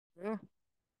Well,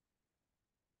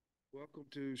 welcome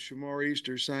to Shamar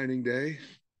Easter signing day.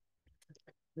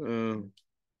 Uh,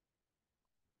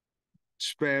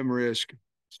 Spam risk.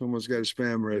 Someone's got a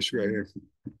spam risk right here.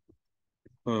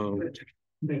 Um,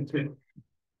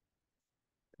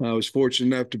 I was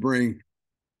fortunate enough to bring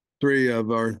three of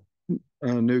our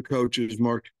new coaches.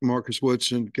 Marcus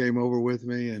Woodson came over with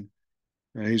me, and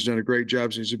he's done a great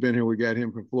job since he's been here. We got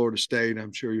him from Florida State.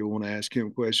 I'm sure you'll want to ask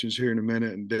him questions here in a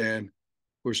minute. And Dan,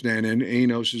 of course, Dan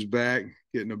Enos is back,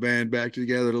 getting the band back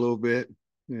together a little bit,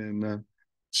 and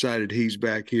excited he's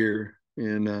back here.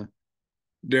 And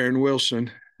Darren Wilson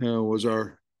was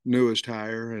our newest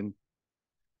hire, and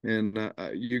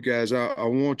you guys, I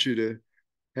want you to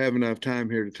have enough time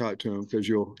here to talk to them because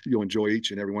you'll enjoy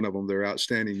each and every one of them. They're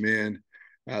outstanding men,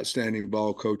 outstanding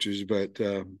ball coaches, but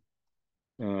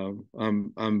I'm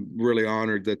really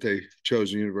honored that they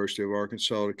chose the University of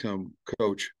Arkansas to come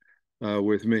coach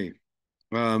with me.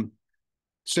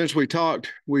 Since we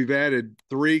talked, we've added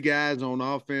 3 guys on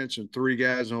offense and 3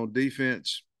 guys on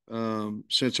defense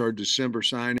since our December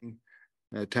signing.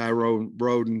 Tyrone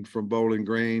Broden from Bowling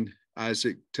Green,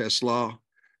 Isaac Tesla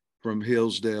from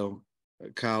Hillsdale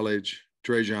College,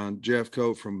 Trajan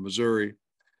Jeffcoat from Missouri,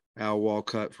 Al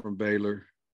Walcott from Baylor,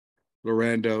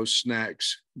 Lorando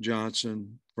Snacks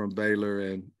Johnson from Baylor,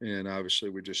 and obviously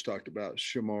we just talked about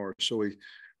Shamar. So we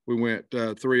went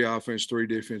 3 offense, 3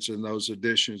 defense in those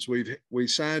additions. We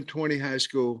signed 20 high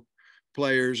school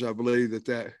players. I believe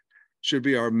that should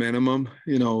be our minimum.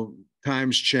 You know,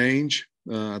 times change.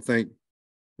 I think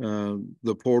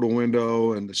the portal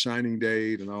window and the signing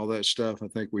date and all that stuff, I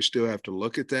think we still have to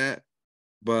look at that,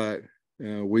 but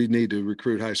we need to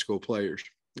recruit high school players.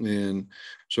 And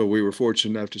so we were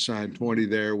fortunate enough to sign 20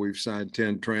 there. We've signed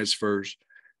 10 transfers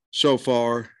so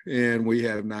far, and we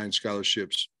have 9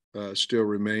 scholarships still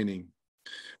remaining.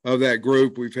 Of that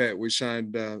group, we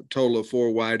signed a total of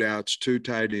 4 wideouts, 2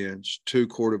 tight ends, 2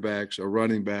 quarterbacks, a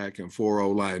running back, and 4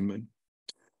 O-linemen.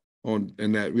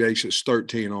 And that makes us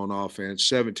 13 on offense,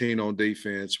 17 on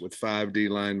defense with 5 D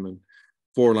linemen,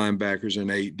 4 linebackers, and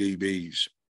 8 DBs.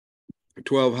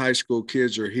 12 high school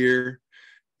kids are here.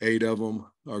 8 of them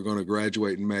are going to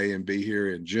graduate in May and be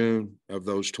here in June of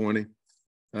those 20.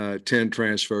 10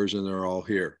 transfers, and they're all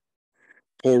here.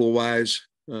 Portal-wise,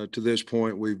 to this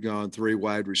point, we've gone 3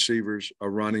 wide receivers, a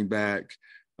running back,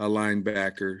 a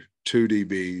linebacker, 2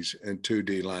 DBs, and 2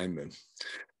 D linemen.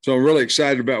 So I'm really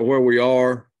excited about where we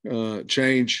are.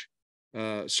 Change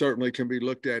certainly can be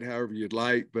looked at however you'd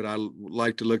like, but I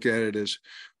like to look at it as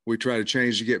we try to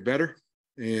change to get better.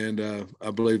 And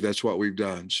I believe that's what we've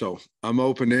done. So I'm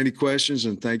open to any questions,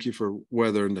 and thank you for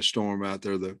weathering the storm out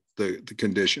there, the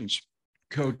conditions.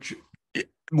 Coach, it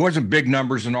wasn't big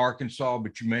numbers in Arkansas,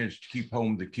 but you managed to keep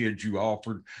home the kids you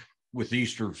offered with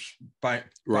Easter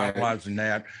finalizing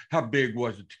that. How big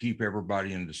was it to keep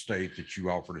everybody in the state that you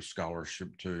offered a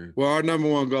scholarship to? Well, our number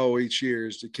one goal each year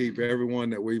is to keep everyone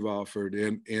that we've offered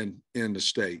in the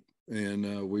state,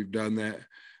 and we've done that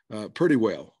pretty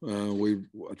well.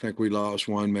 I think we lost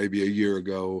one maybe a year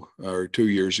ago or 2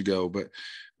 years ago, but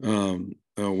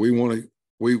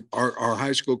our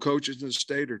high school coaches in the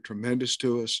state are tremendous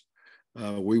to us.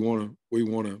 We want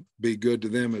to be good to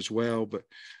them as well. But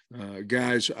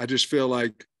guys, I just feel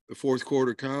like the fourth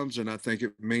quarter comes, and I think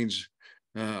it means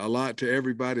a lot to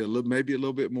everybody. Maybe a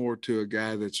little bit more to a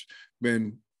guy that's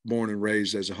been born and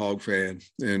raised as a Hog fan,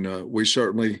 and we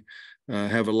certainly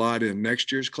have a lot in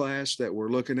next year's class that we're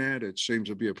looking at. It seems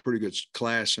to be a pretty good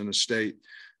class in the state,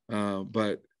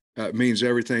 but it means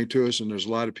everything to us, and there's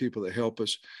a lot of people that help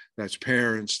us. That's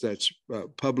parents, that's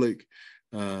public,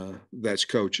 that's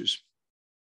coaches.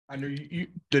 I know you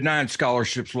the 9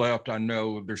 scholarships left. I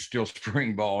know there's still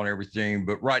spring ball and everything,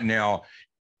 but right now,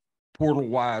 portal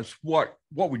wise, what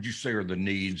would you say are the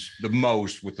needs the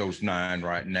most with those 9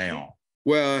 right now?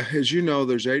 Well, as you know,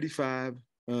 there's 85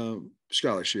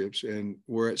 scholarships, and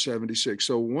we're at 76.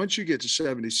 So once you get to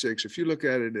 76, if you look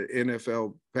at it, an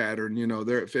NFL pattern, you know,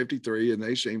 they're at 53, and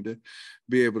they seem to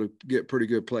be able to get pretty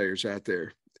good players out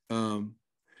there.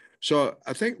 So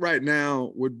I think right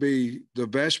now would be the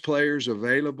best players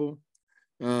available.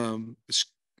 I'm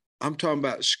talking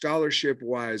about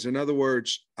scholarship-wise. In other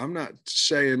words, I'm not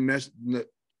saying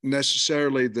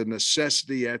necessarily the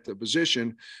necessity at the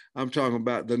position. I'm talking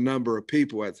about the number of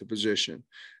people at the position.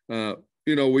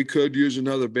 You know, we could use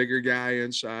another bigger guy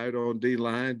inside on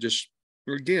D-line, just,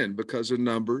 again, because of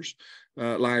numbers.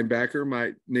 Linebacker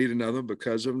might need another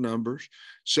because of numbers.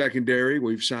 Secondary,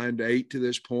 we've signed 8 to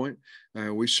this point.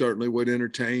 We certainly would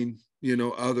entertain, you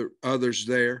know, others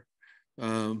there.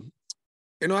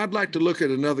 I'd like to look at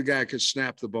another guy could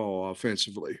snap the ball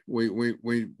offensively.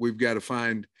 We've got to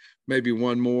find maybe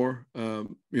one more.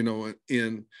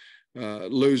 In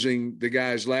losing the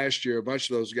guys last year, a bunch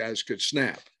of those guys could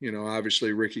snap.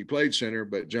 Obviously Ricky played center,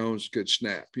 but Jones could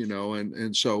snap.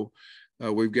 And so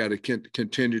we've got to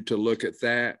continue to look at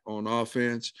that on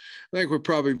offense. I think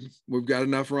we've got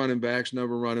enough running backs,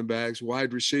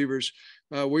 wide receivers.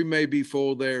 We may be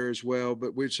full there as well,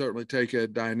 but we'd certainly take a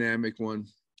dynamic one.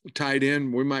 Tight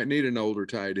end, we might need an older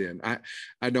tight end.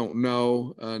 I don't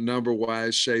know number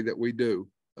wise, say that we do.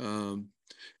 And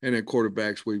then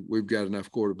quarterbacks, we've got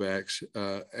enough quarterbacks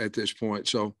at this point.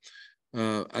 So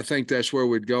I think that's where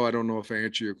we'd go. I don't know if I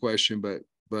answer your question,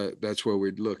 but that's where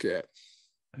we'd look at.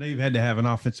 I know you've had to have an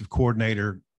offensive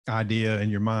coordinator idea in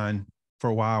your mind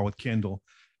for a while with Kendall.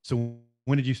 So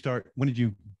when did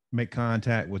you make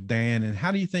contact with Dan, and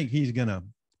how do you think he's going to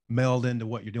meld into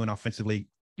what you're doing offensively,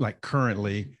 like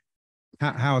currently?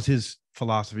 How is his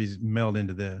philosophies meld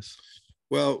into this?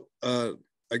 Well,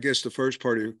 I guess the first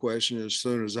part of your question is, as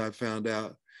soon as I found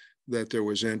out that there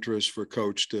was interest for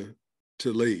Coach to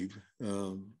leave,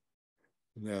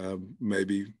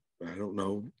 maybe, I don't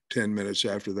know, 10 minutes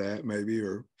after that, maybe,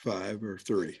 or 5 or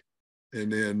 3.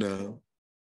 And then,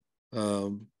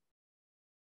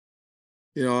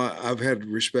 I've had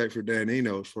respect for Dan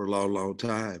Enos for a long, long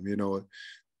time.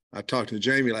 I talked to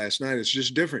Jamie last night. It's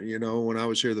just different. When I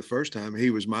was here the first time, he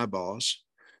was my boss,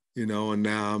 and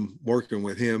now I'm working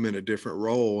with him in a different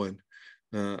role. And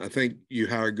I think you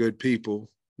hire good people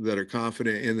that are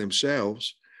confident in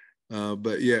themselves,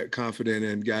 but yet confident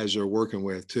in guys they're working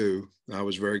with too. I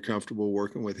was very comfortable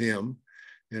working with him,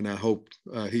 and I hope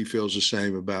he feels the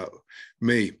same about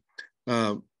me.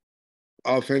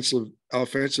 Offensively,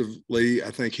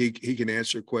 I think he can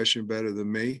answer a question better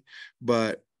than me,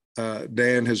 but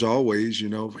Dan has always,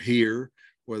 here,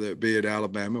 whether it be at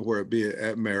Alabama, whether it be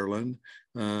at Maryland,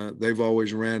 they've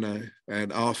always ran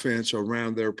an offense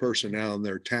around their personnel and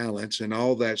their talents, and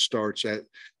all that starts at,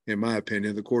 in my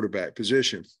opinion, the quarterback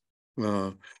position.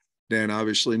 Dan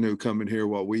obviously knew coming here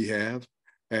what we have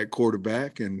at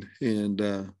quarterback, and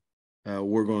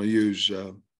we're going to use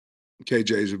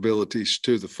KJ's abilities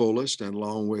to the fullest, and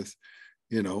along with,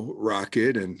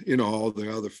 Rocket and, all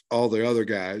the other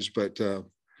guys. But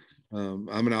I'm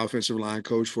an offensive line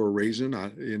coach for a reason.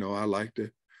 I like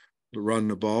to run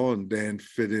the ball, and Dan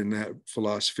fit in that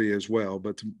philosophy as well.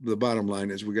 But the bottom line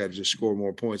is we got to just score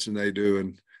more points than they do.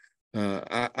 And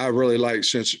I really like,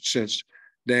 since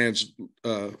Dan's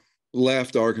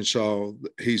left Arkansas,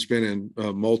 he's been in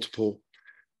multiple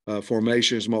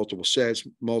formations, multiple sets,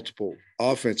 multiple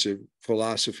offensive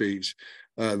philosophies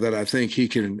that I think he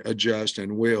can adjust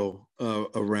and will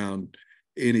around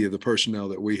any of the personnel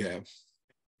that we have.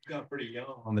 You got pretty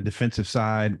young on the defensive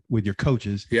side with your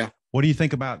coaches. Yeah. What do you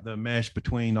think about the mesh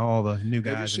between all the new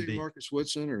guys? Have you seen Marcus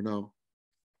Woodson or no?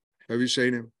 Have you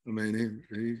seen him? I mean,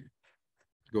 he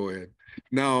go ahead.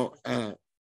 No,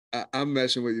 I'm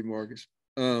messing with you, Marcus.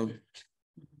 When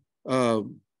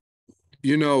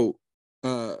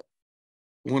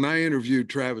I interviewed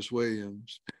Travis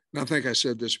Williams, and I think I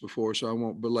said this before, so I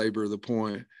won't belabor the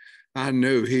point, I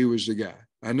knew he was the guy.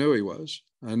 I knew he was.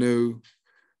 I knew,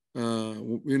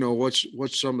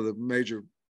 what's some of the major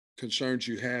concerns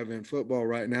you have in football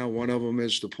right now. One of them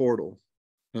is the portal.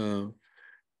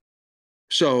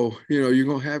 So, you're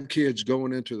going to have kids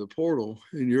going into the portal,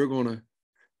 and you're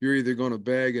either going to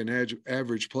beg an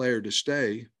average player to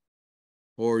stay,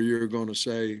 or you're going to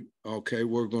say, okay,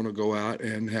 we're going to go out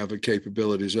and have the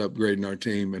capabilities upgrading our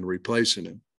team and replacing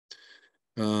him.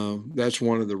 That's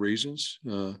one of the reasons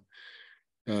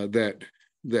that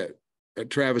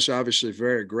Travis, obviously a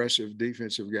very aggressive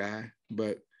defensive guy,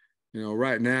 but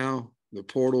right now the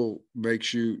portal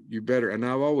makes you better. And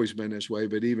I've always been this way,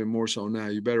 but even more so now,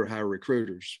 you better hire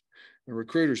recruiters. And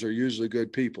recruiters are usually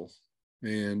good people.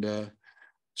 And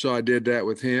so I did that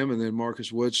with him. And then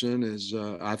Marcus Woodson is,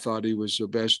 I thought he was the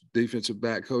best defensive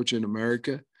back coach in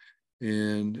America.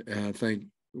 And I think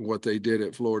what they did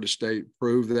at Florida State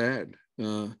proved that.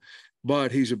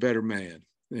 But he's a better man.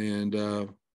 And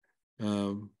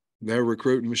they're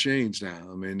recruiting machines now.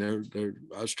 I mean,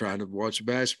 I was trying to watch a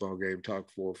basketball game, talk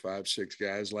 4, 5, 6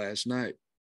 guys last night.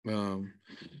 And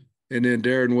then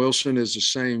Darren Wilson is the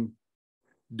same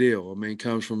deal. I mean,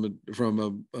 comes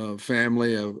from a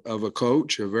family of a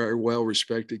coach, a very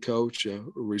well-respected coach, a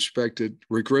respected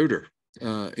recruiter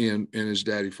in his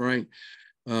daddy, Frank.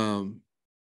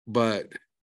 But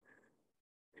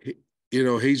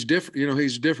he's different.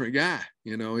 He's a different guy.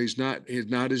 He's not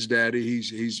his daddy.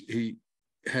 He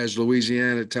has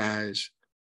Louisiana ties.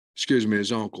 Excuse me,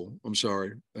 his uncle. I'm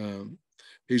sorry.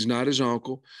 He's not his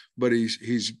uncle, but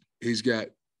he's got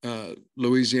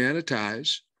Louisiana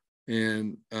ties,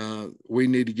 and we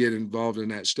need to get involved in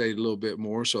that state a little bit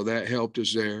more. So that helped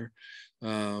us there.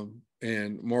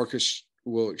 And Marcus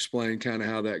will explain kind of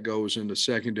how that goes in the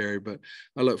secondary, but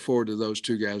I look forward to those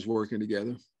two guys working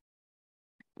together.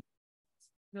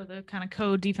 Go the kind of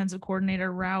co-defensive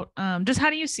coordinator route. Just how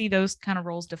do you see those kind of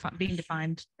roles being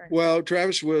defined? Well,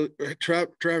 Travis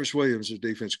Williams is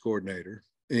defense coordinator,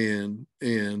 and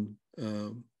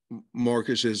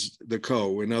Marcus is the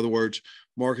co. In other words,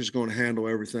 Marcus is going to handle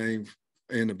everything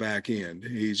in the back end.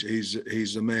 He's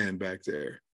the man back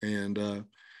there, and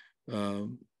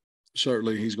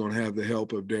certainly he's going to have the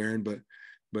help of Darren,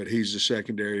 but he's the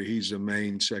secondary. He's the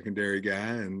main secondary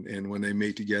guy, and when they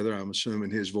meet together, I'm assuming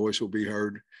his voice will be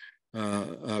heard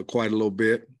quite a little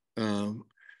bit.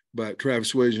 But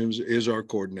Travis Williams is our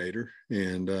coordinator,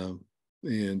 and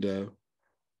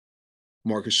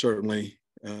Marcus certainly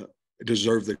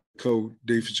deserved the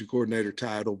co-defensive coordinator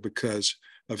title because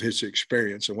of his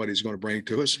experience and what he's going to bring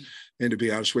to us. And to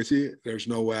be honest with you, there's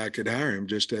no way I could hire him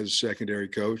just as a secondary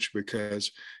coach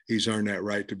because he's earned that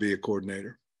right to be a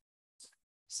coordinator.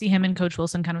 See him and Coach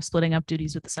Wilson kind of splitting up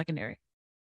duties with the secondary?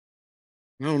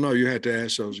 I don't know. You have to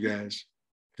ask those guys,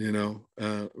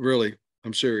 really,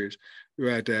 I'm serious. You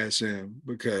have to ask them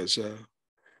because I'm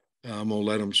going to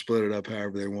let them split it up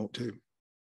however they want to.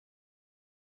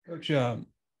 Coach,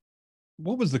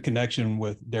 what was the connection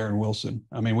with Darren Wilson?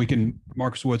 I mean,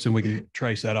 Marcus Woodson, we can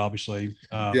trace that obviously.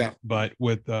 Yeah. But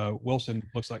with Wilson,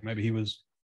 looks like maybe he was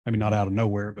maybe not out of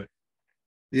nowhere, but.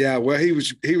 Yeah, well, he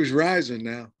was rising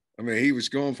now. I mean, he was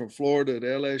going from Florida to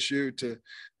LSU to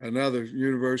another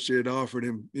university that offered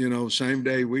him, same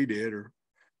day we did, or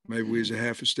maybe we was a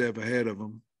half a step ahead of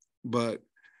him, but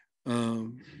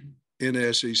in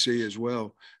the SEC as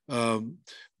well.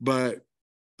 But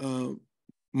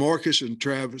Marcus and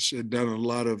Travis had done a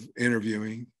lot of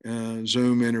interviewing,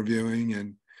 Zoom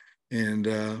interviewing, and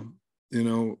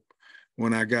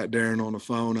when I got Darren on the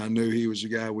phone, I knew he was the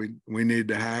guy we needed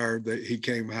to hire. That he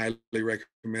came highly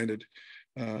recommended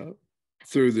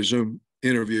through the Zoom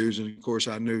interviews, and of course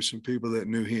I knew some people that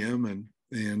knew him,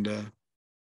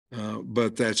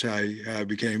 but that's how I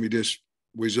became.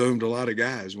 We Zoomed a lot of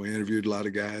guys, we interviewed a lot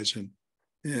of guys,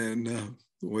 and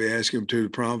we asked him to the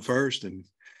prom first, and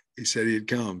he said he'd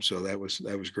come, so that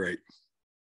was great.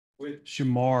 With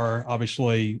Shamar,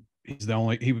 obviously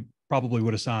he probably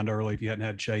would have signed early if you hadn't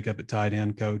had shake up at tight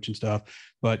end coach and stuff,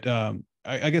 but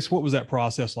I guess what was that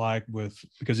process like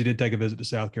because he did take a visit to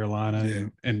South Carolina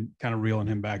and kind of reeling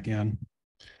him back in?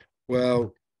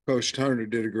 Well, Coach Turner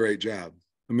did a great job.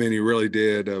 I mean, he really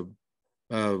did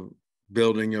of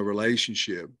building a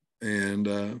relationship.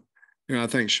 And, I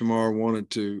think Shamar wanted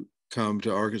to come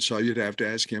to Arkansas. You'd have to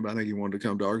ask him. I think he wanted to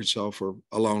come to Arkansas for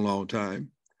a long, long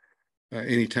time.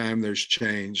 Anytime there's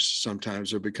change, sometimes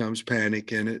there becomes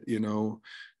panic in it.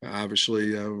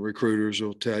 Obviously recruiters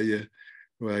will tell you,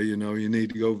 well, you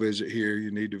need to go visit here,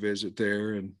 you need to visit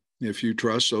there. And if you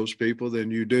trust those people, then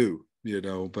you do,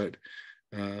 but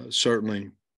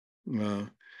certainly more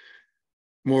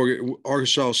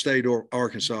Arkansas State or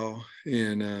Arkansas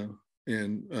and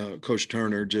Coach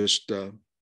Turner just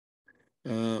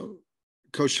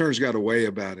Coach Turner's got a way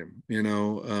about him,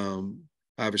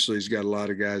 obviously he's got a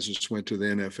lot of guys that just went to the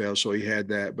NFL, so he had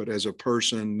that, but as a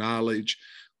person, knowledge,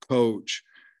 coach,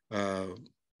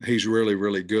 he's really,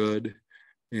 really good.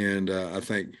 And I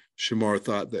think Shamar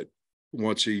thought that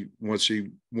once he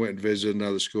went and visited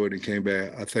another school and he came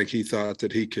back, I think he thought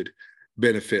that he could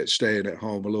benefit staying at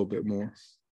home a little bit more.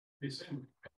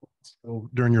 So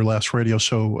during your last radio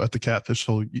show at the Catfish,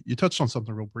 so you touched on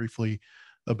something real briefly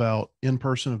about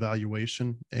in-person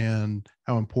evaluation and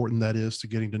how important that is to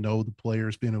getting to know the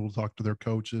players, being able to talk to their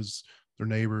coaches, their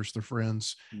neighbors, their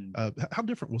friends. How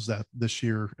different was that this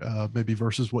year, maybe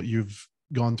versus what you've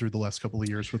gone through the last couple of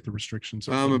years with the restrictions?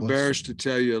 I'm embarrassed to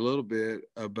tell you a little bit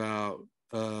about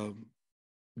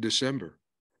December,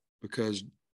 because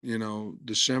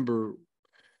December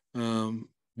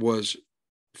was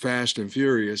fast and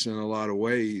furious in a lot of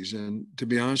ways, and to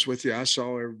be honest with you, I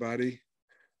saw everybody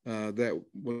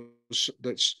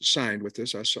that's signed with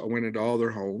us. I went into all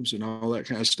their homes and all that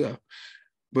kind of stuff,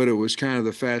 but it was kind of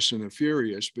the fast and the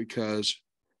furious because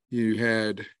you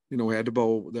had we had the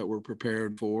bowl that we're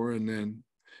prepared for, and then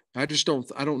I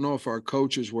don't know if our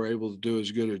coaches were able to do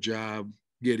as good a job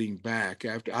getting back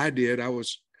after I did. I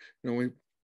was, we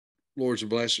Lord's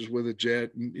blessed us with a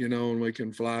jet, and we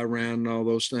can fly around and all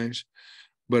those things.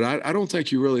 But I don't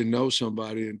think you really know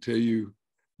somebody until you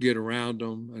get around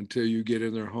them, until you get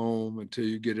in their home, until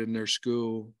you get in their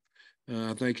school.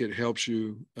 I think it helps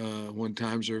you when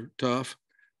times are tough.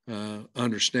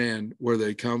 understand where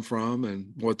they come from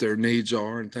and what their needs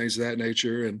are and things of that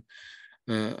nature. And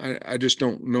I just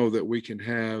don't know that we can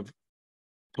have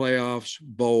playoffs,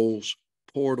 bowls,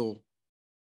 portal,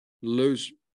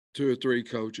 lose 2 or 3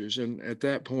 coaches. And at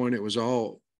that point, it was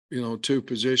all, 2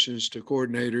 positions to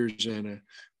coordinators and a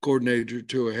coordinator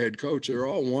to a head coach. They're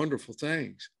all wonderful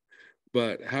things.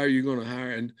 But how are you going to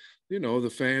hire? And, the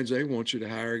fans, they want you to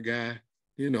hire a guy,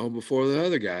 before the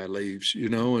other guy leaves,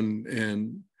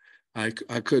 and I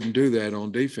couldn't do that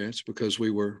on defense because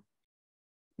we were,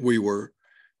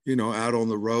 out on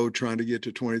the road trying to get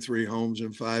to 23 homes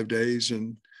in 5 days.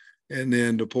 And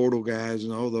then the portal guys,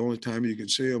 the only time you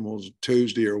could see them was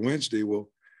Tuesday or Wednesday. Well,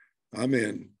 I'm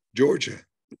in Georgia,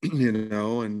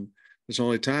 and it's the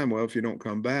only time, well, if you don't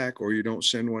come back or you don't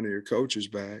send one of your coaches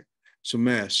back, it's a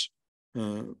mess.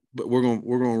 But we're going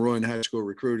to ruin high school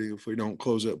recruiting if we don't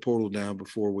close that portal down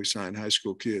before we sign high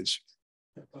school kids.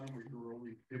 That time where you were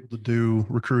only able to do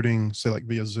recruiting, say like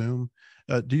via Zoom,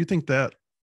 do you think that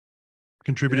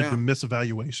contributed to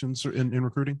misevaluations in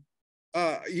recruiting?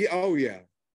 Yeah. Oh yeah.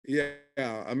 Yeah.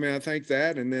 I mean, I think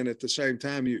that, and then at the same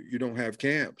time, you don't have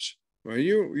camps. Well,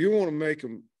 you want to make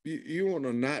them, you want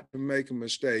to not to make a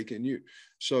mistake. And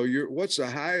what's the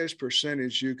highest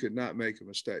percentage you could not make a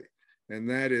mistake? And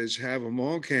that is have them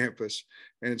on campus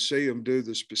and see them do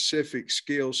the specific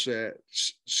skill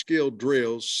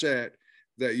drills set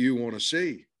that you want to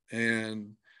see.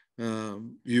 And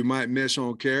you might miss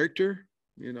on character,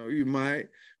 you might,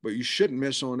 but you shouldn't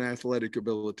miss on athletic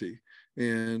ability.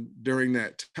 And during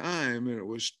that time, and it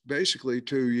was basically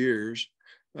 2 years,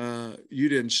 you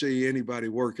didn't see anybody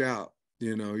work out.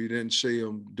 You didn't see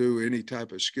them do any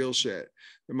type of skill set.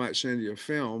 They might send you a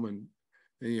film and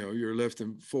you're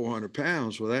lifting 400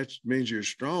 pounds. Well, that means you're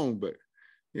strong, but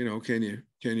can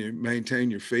you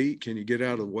maintain your feet? Can you get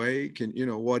out of the way?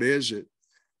 What is it?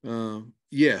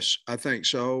 Yes, I think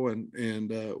so.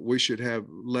 And we should have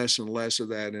less and less of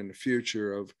that in the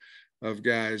future of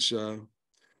guys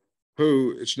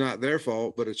who it's not their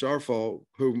fault, but it's our fault,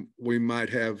 who we might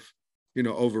have,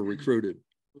 over recruited.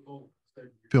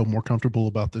 Feel more comfortable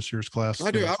about this year's class?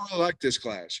 I do. I really like this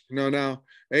class. Now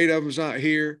 8 of them's not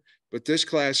here, but this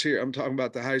class here, I'm talking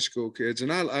about the high school kids,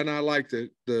 and I like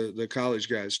the college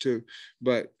guys too.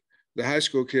 But the high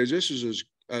school kids, this is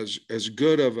as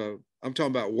good of a, I'm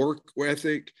talking about work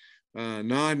ethic,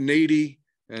 non-needy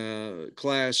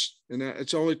class, and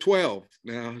it's only 12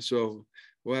 now. So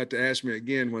we'll have to ask me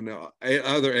again when the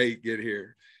other 8 get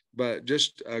here. But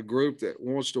just a group that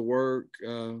wants to work.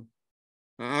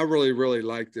 I really, really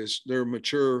like this. They're a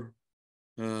mature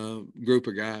group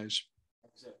of guys.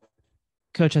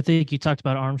 Coach, I think you talked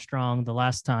about Armstrong the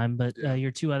last time, but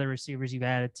your 2 other receivers you've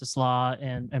added to Slaw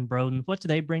and Broden, what do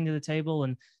they bring to the table?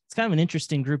 And it's kind of an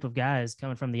interesting group of guys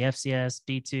coming from the FCS,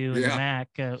 D2, and the MAC.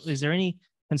 Is there any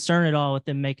concern at all with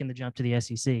them making the jump to the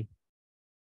SEC?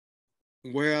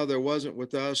 Well, there wasn't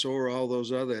with us or all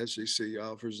those other SEC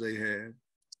offers they had.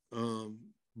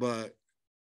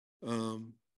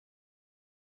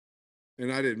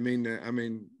 And I didn't mean that. I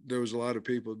mean, there was a lot of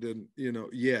people didn't,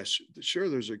 yes, sure,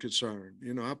 there's a concern.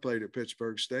 I played at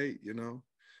Pittsburgh State,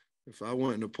 if I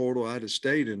went in the portal, I'd have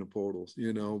stayed in the portal,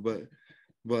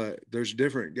 but there's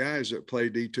different guys that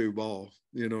play D2 ball,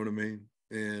 you know what I mean?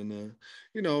 And,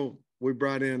 we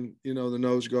brought in, the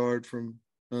nose guard from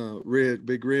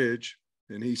Big Ridge,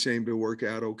 and he seemed to work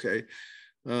out okay.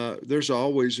 There's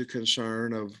always a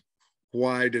concern of,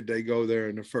 why did they go there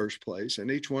in the first place? And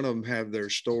each one of them have their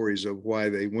stories of why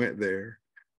they went there.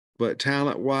 But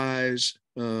talent-wise,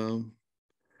 no,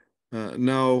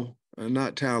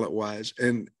 not talent-wise.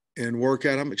 And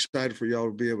workout, I'm excited for y'all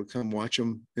to be able to come watch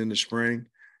them in the spring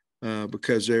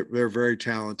because they're very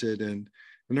talented and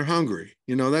they're hungry.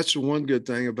 That's the one good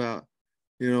thing about,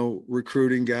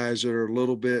 recruiting guys that are a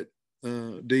little bit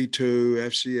D2,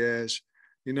 FCS.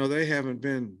 They haven't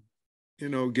been,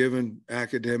 given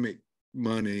academic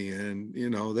money, and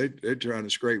they're trying to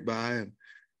scrape by, and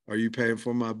are you paying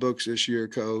for my books this year,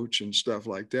 coach, and stuff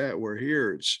like that. Where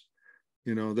here it's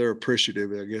they're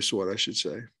appreciative, I guess what I should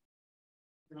say.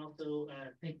 And also I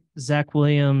think Zach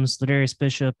Williams, Ladarius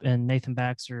Bishop, and Nathan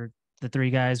Baxter, the 3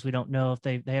 guys we don't know if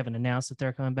they haven't announced that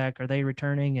they're coming back. Are they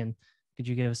returning, and could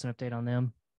you give us an update on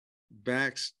them?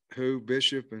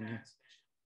 Bishop and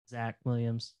Zach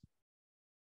Williams.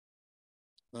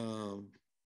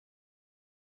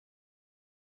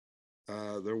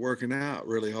 They're working out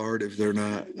really hard if they're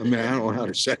not. I mean, I don't know how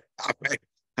to say.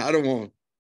 I don't know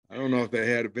if they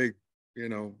had a big,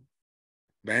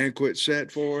 banquet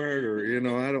set for it or,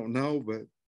 I don't know, but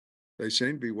they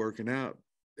seem to be working out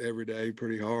every day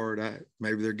pretty hard.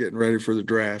 Maybe they're getting ready for the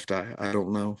draft. I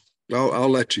don't know. I'll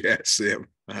let you ask them.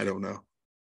 I don't know.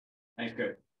 Thanks,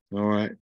 Coach. All right.